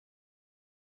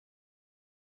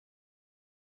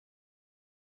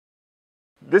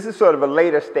This is sort of a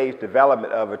later stage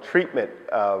development of a treatment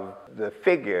of the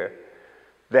figure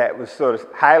that was sort of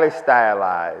highly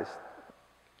stylized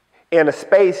in a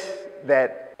space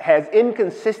that has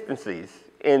inconsistencies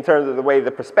in terms of the way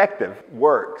the perspective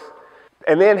works,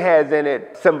 and then has in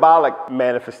it symbolic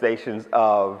manifestations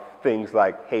of things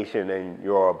like Haitian and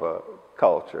Yoruba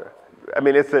culture. I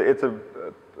mean, it's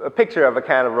a picture of a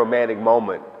kind of romantic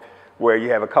moment where you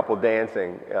have a couple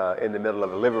dancing in the middle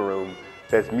of the living room.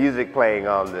 There's music playing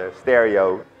on the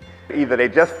stereo. Either they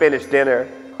just finished dinner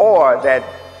or that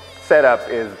setup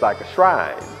is like a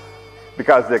shrine,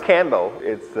 because the candle,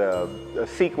 it's a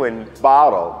sequined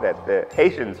bottle that the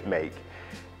Haitians make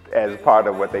as part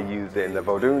of what they use in the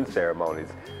Vodun ceremonies.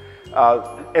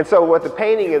 And so what the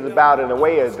painting is about in a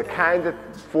way is the kinds of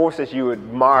forces you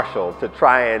would marshal to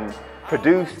try and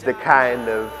produce the kind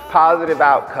of positive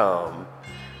outcome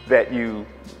that you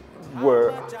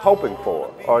were hoping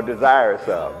for or desirous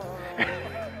of.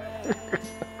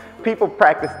 People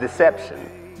practice deception.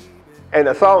 And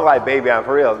a song like Baby I'm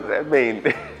For Real, I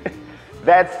mean,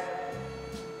 that's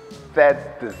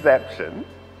deception.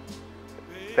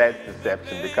 That's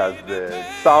deception, because the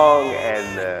song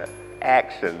and the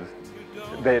actions,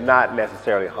 they're not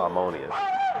necessarily harmonious.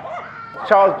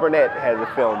 Charles Burnett has a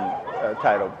film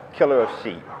titled Killer of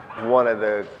Sheep, one of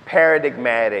the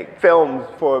paradigmatic films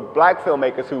for black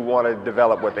filmmakers who want to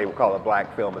develop what they would call a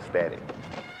black film aesthetic.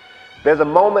 There's a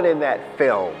moment in that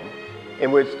film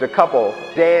in which the couple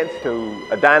dance to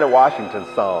a Dinah Washington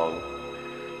song.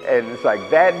 And it's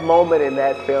like that moment in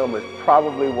that film is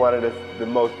probably one of the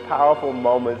most powerful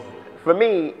moments for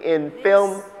me in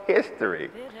film history,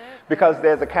 because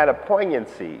there's a kind of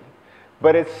poignancy,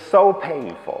 but it's so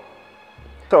painful.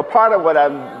 So part of what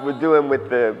I'm doing with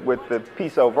the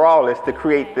piece overall is to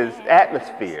create this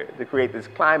atmosphere, to create this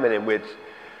climate in which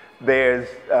there's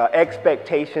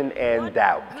expectation and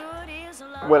doubt.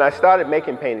 When I started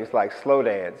making paintings like Slow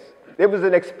Dance, it was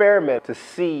an experiment to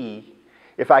see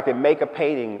if I could make a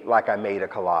painting like I made a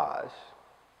collage.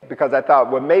 Because I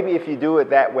thought, well, maybe if you do it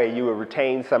that way, you would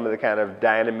retain some of the kind of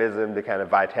dynamism, the kind of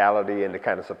vitality, and the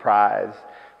kind of surprise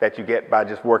that you get by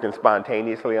just working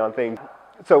spontaneously on things.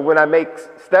 So when I make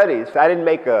studies, I didn't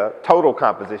make a total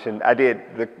composition. I did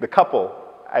the couple.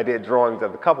 I did drawings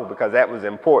of the couple because that was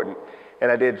important.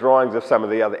 And I did drawings of some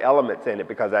of the other elements in it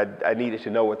because I needed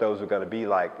to know what those were going to be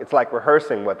like. It's like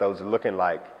rehearsing what those are looking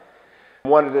like.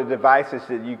 One of the devices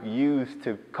that you use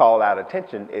to call out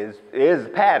attention is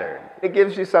pattern. It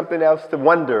gives you something else to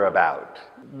wonder about.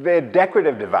 They're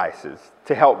decorative devices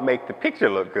to help make the picture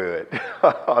look good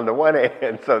on the one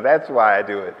hand, so that's why I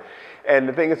do it. And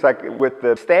the thing is, like with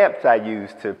the stamps I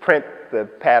use to print the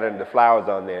pattern, the flowers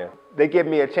on there, they give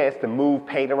me a chance to move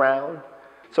paint around,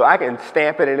 so I can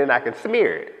stamp it and then I can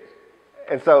smear it.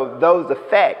 And so those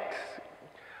effects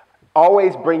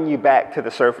always bring you back to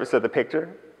the surface of the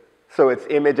picture. So it's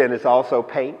image and it's also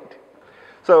paint.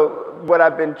 So what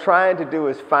I've been trying to do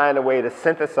is find a way to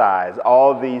synthesize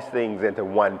all these things into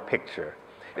one picture.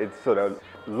 It's sort of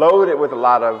loaded with a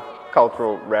lot of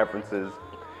cultural references,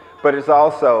 but it's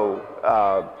also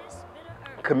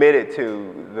committed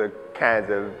to the kinds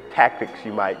of tactics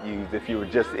you might use if you were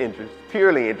just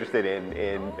purely interested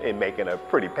in making a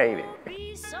pretty painting.